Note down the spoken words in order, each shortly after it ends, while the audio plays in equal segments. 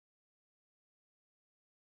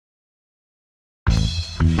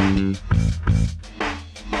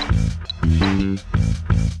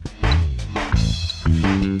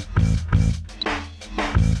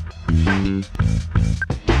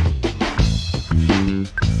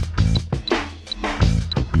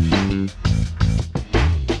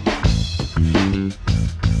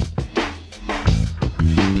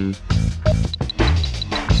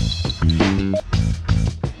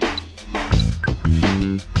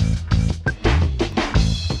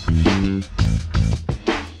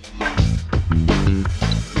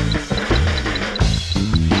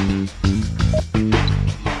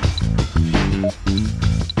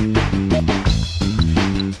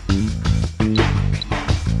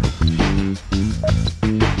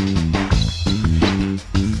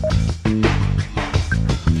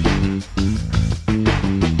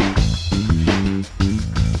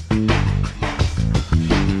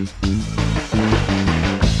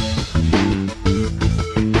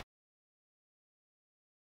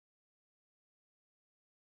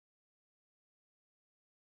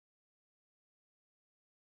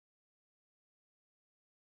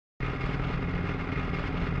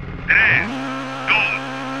3, 2,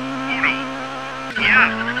 1. Ya,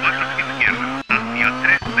 4 izquierda, hacia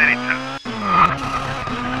 3 derecha.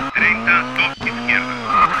 30, 2 izquierda.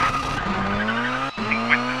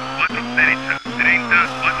 50, 4 derecha. 30,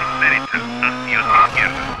 4 derecha, hacia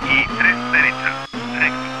izquierda. Y 3 derecha.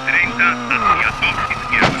 Recto, 30, hacia 2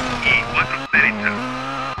 izquierda. Y 4 derecha.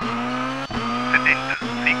 70,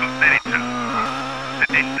 5 derecha.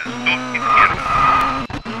 70, 2 izquierda.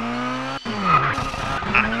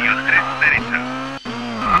 Hacia 3 derecha.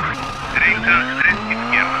 30, 3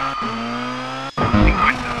 izquierda.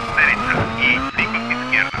 50 derecha y 5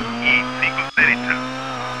 izquierda y 5 derecha.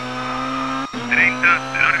 30,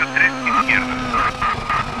 larga 3 izquierda.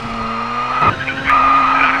 50,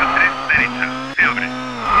 larga 3 derecha. Se abre.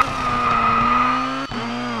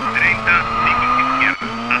 30, 5 izquierda.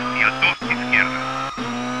 Hacia 2 izquierda.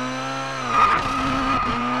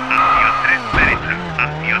 Hacia 3 derecha.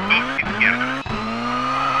 Hacia 2 izquierda.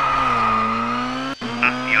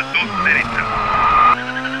 Hacia 2 derecha.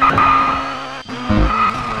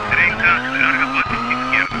 30, larga 4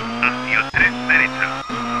 izquierda. Hacia 3 derecha.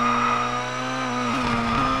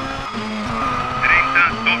 30,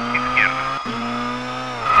 2 izquierda.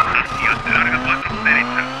 Hacia larga 4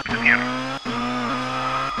 derecha. Cierra.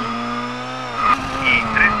 Y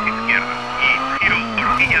 3 izquierda. Y giro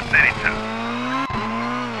horquilla derecha.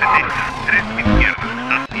 70, 3 izquierda.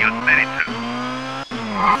 Hacia derecha.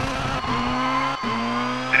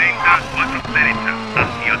 30, 4 derecha.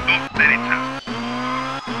 Hacia 2 derecha.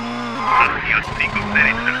 Hacia 5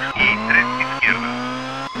 derecha y 3 izquierda.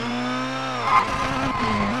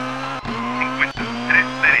 50, 3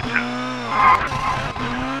 derecha.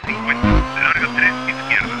 50, larga 3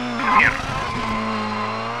 izquierda. Cierra.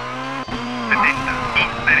 70,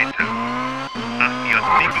 2 derecha. Hacia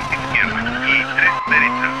 5 izquierda y 3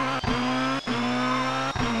 derecha.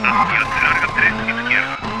 Hacia larga 3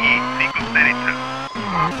 izquierda y 5 derecha.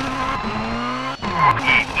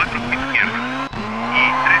 Y 4 izquierda. Y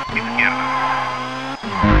 3 izquierda.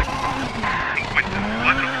 50,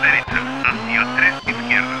 4 derecha. Hacia 3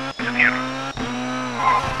 izquierda. Cierra.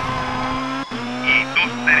 Y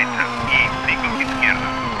 2 derecha. Y 5 izquierda.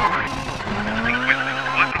 50,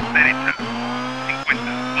 4 derecha.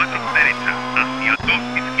 50, 4 derecha. Hacia 2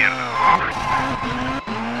 izquierda.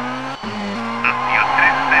 Hacia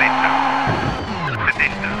 3 derecha.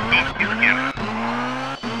 70, 2 izquierda.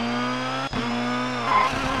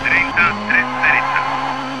 30, 3 derecha.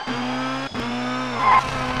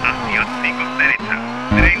 Hacia 5 derecha.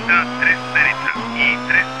 30, 3 derecha. Y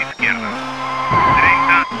 3 izquierda.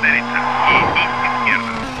 30 derecha. Y 2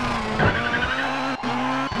 izquierda.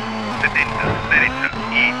 70 derecha.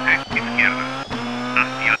 Y 3 izquierda.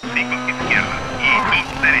 Hacia 5 izquierda. Y 2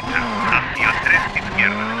 derecha. Hacia 3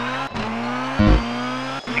 izquierda.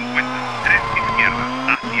 50, 3 izquierda.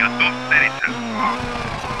 Hacia 2 derecha.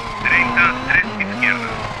 30, 3 izquierda.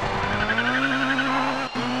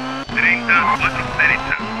 30, 4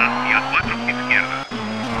 derecha. Hacia 4 izquierda.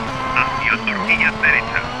 Hacia horquilla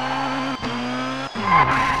derecha.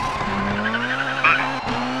 Vale.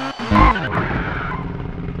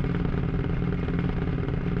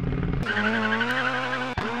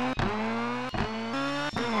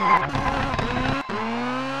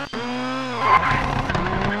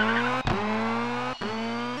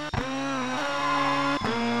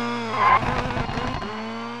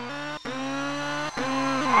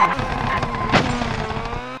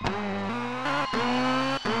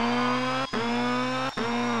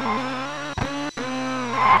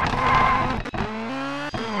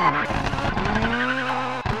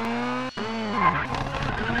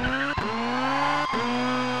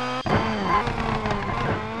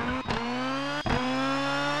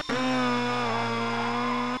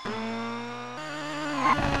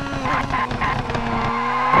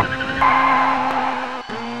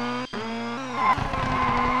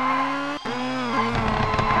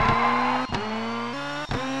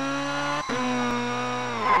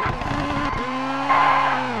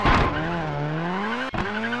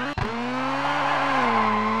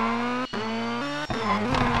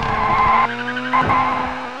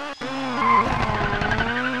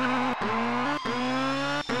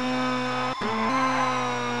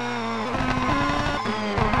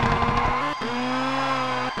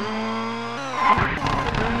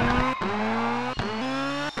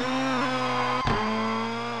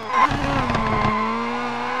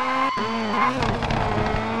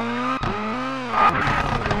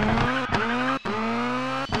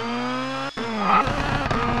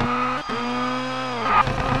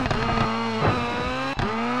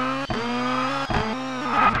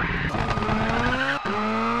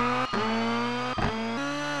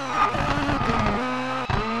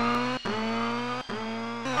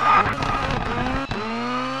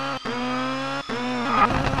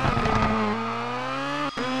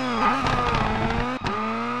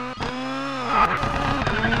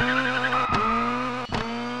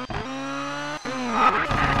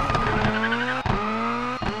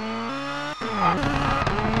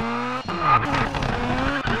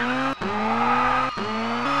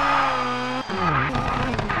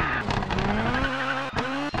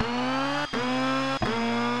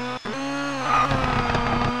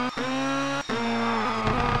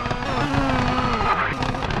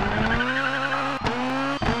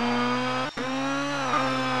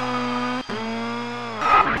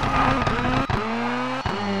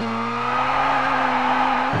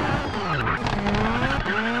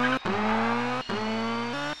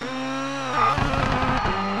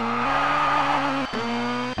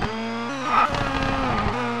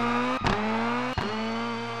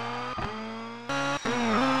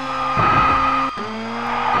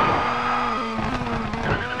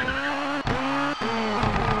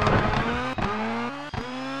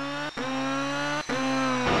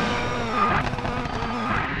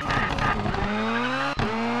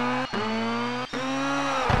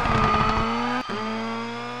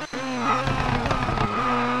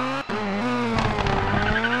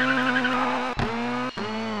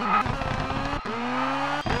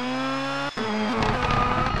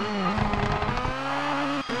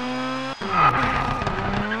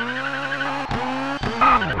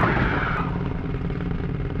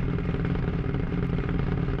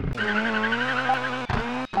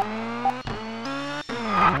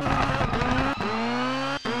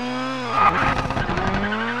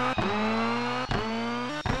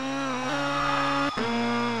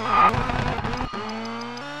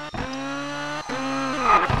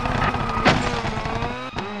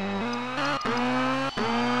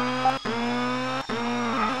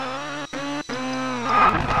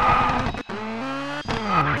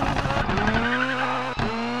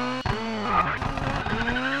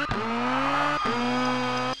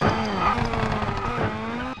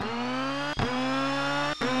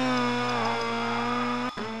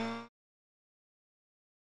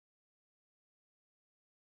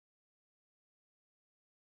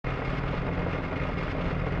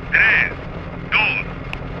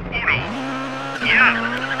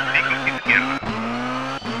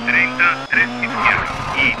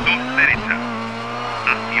 2 derecha,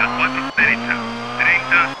 hacia 4 derecha,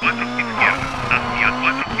 30, 4 izquierda, hacia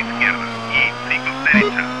 4 izquierda, y 5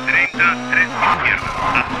 derecha, 30, 3 izquierda,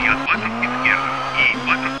 hacia 4 izquierda, y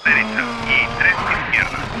 4 derecha, y 3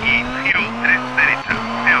 izquierda, y giro 3 derecha,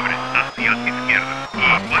 se abre, hacia izquierda, y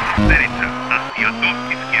 4 derecha, hacia 2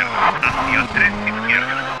 izquierda, hacia 3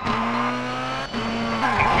 izquierda,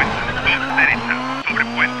 50, 2 derecha, sobre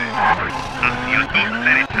puente, hacia 2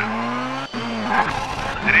 derecha,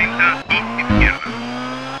 30, 2 izquierda,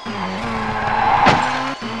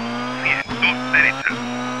 100, 2 derecha,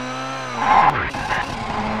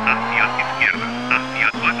 hacia izquierda, hacia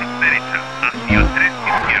 4 derecha, hacia 3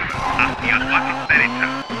 izquierda, hacia 4 derecha,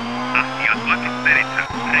 hacia 4 derecha,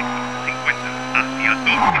 recto, 50, hacia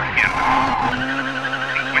 2 izquierda,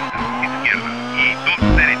 50, izquierda, y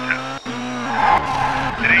 2 derecha,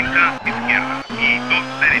 30, izquierda, y 2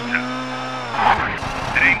 derecha,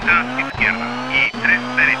 30, izquierda, y 3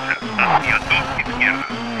 derecha, hacia 2 izquierda,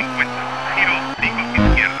 50, giro 5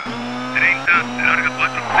 izquierda, 30, larga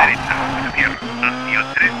 4 derecha, izquierda, hacia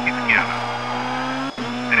 3 izquierda,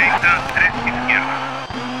 30, 3 izquierda,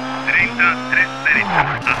 30, 3 derecha,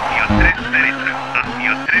 hacia 3 derecha,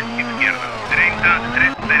 hacia 3 izquierda, 30,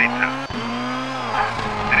 3 derecha,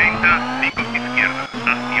 30, 5 izquierda,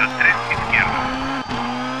 hacia 3 izquierda.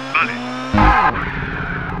 Vale.